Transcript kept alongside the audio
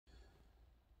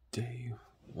Day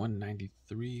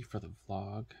 193 for the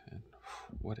vlog, and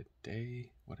what a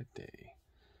day, what a day.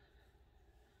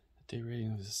 The day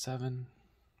rating was a 7.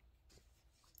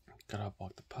 Got up,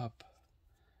 walked the pup,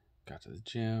 got to the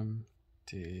gym,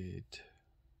 tried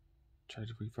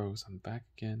to refocus on the back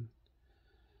again.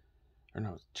 Or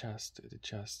no, chest, did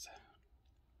chest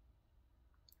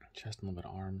and a little bit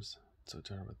of arms. So I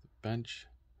started with the bench,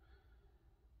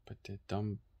 but did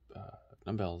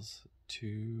dumbbells,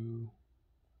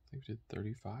 I think we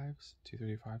did 35s,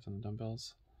 235s on the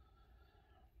dumbbells.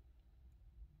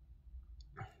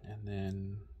 And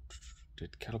then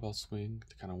did kettlebell swing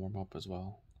to kind of warm up as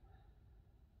well.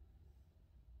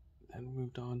 Then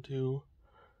moved on to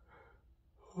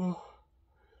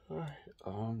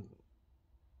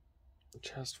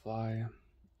chest fly,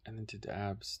 and then did the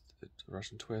abs, did the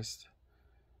Russian twist,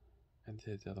 and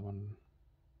did the other one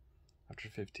after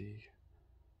 50,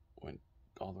 went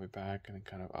all the way back and then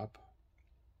kind of up.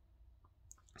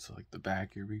 So like the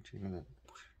back you're reaching and then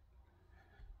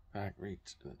back,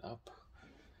 reach, and then up.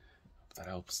 Hope that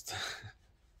helps.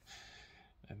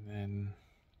 And then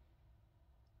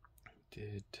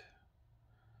did,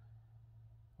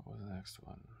 what was the next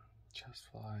one? Chest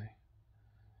fly.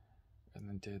 And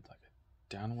then did like a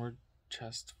downward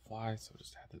chest fly. So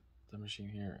just had the machine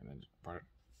here and then just brought it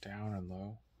down and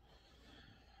low.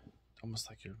 Almost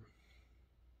like you're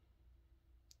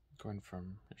going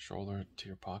from your shoulder to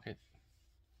your pocket.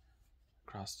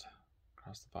 Across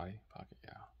the body pocket,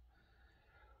 yeah.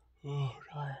 Oh,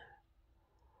 tired.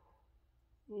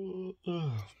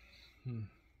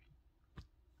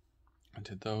 I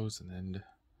did those and then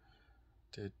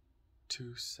did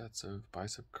 2 sets of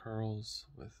bicep curls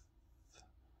with,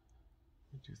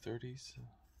 we do 30s? I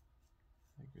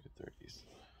think we did 30s.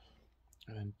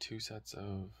 And then 2 sets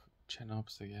of chin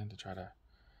ups again to try to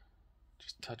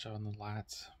just touch on the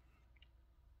lats.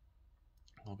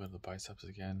 A little bit of the biceps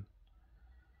again.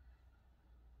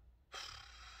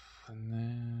 And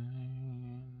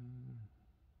then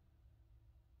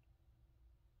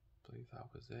I believe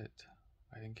that was it.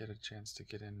 I didn't get a chance to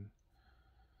get in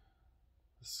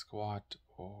the squat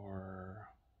or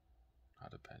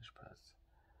not a bench press.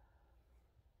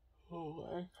 Oh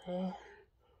my god.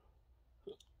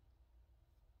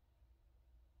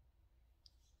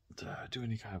 To do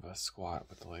any kind of a squat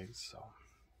with the legs, so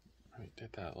I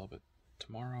did that a little bit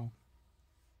tomorrow.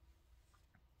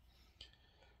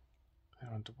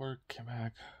 I went to work, came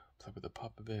back, played with the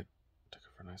pup a bit, took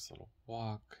her for a nice little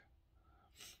walk.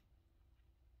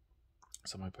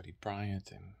 Saw my buddy Bryant,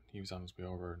 and he was on his way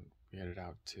over, and we headed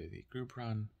out to the group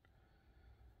run.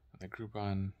 On the group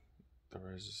run, there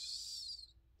was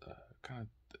kind of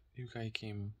the new guy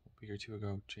came a week or 2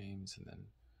 ago, James, and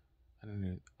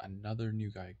then another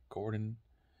new guy, Gordon.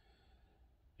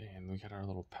 And we got our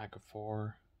little pack of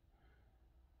 4,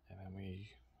 and then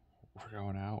we were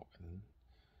going out, and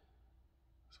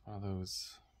it's one of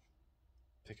those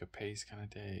pick a pace kind of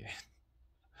day.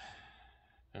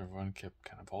 Everyone kept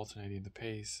kind of alternating the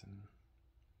pace, and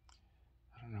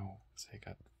I don't know, say it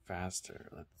got faster.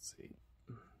 Let's see.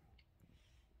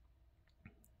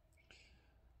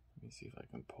 Let me see if I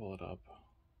can pull it up.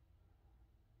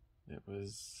 It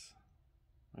was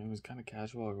kind of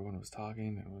casual. Everyone was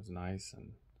talking. It was nice,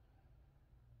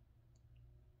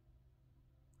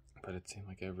 but it seemed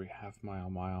like every half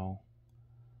mile,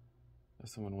 if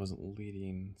someone wasn't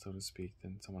leading, so to speak,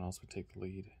 then someone else would take the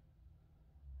lead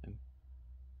and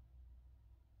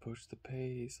push the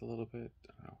pace a little bit.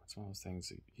 I don't know. It's one of those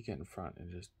things you get in front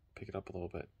and just pick it up a little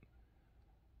bit.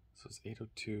 So it's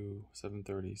 8:02,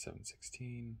 7:30,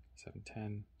 7:16,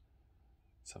 7:10,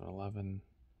 7:11.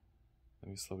 Then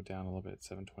we slowed down a little bit,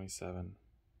 7:27,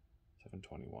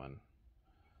 7:21. One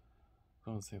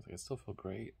of those things, like I still feel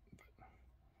great, but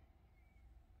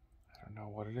I don't know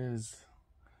what it is.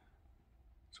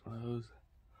 It's one of those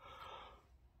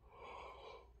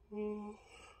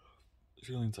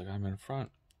feelings like I'm in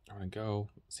front. I'm gonna go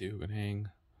see who can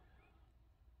hang.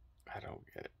 I don't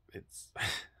get it. It's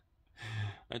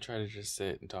I try to just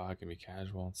sit and talk and be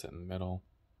casual and sit in the middle.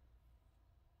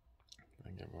 I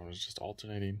think everyone was just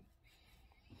alternating,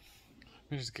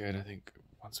 which is good. I think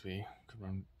once we can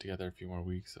run together a few more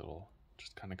weeks, it'll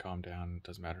just kind of calm down. It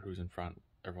doesn't matter who's in front.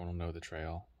 Everyone will know the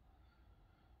trail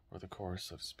or the course,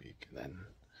 so to speak, and then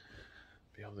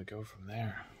be able to go from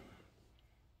there.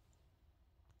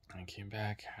 I came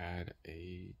back, had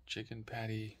a chicken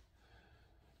patty.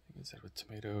 I think it said with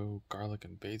tomato, garlic,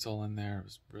 and basil in there. It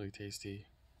was really tasty.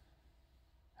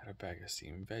 Had a bag of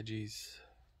steamed veggies.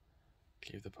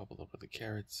 Gave the pup a little bit of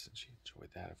carrots, and she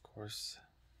enjoyed that, of course.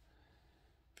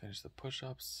 Finished the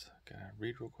push-ups. Gonna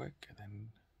read real quick, and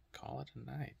then call it a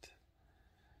night.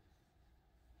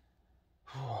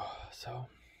 So,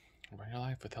 run your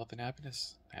life with health and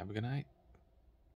happiness. Have a good night.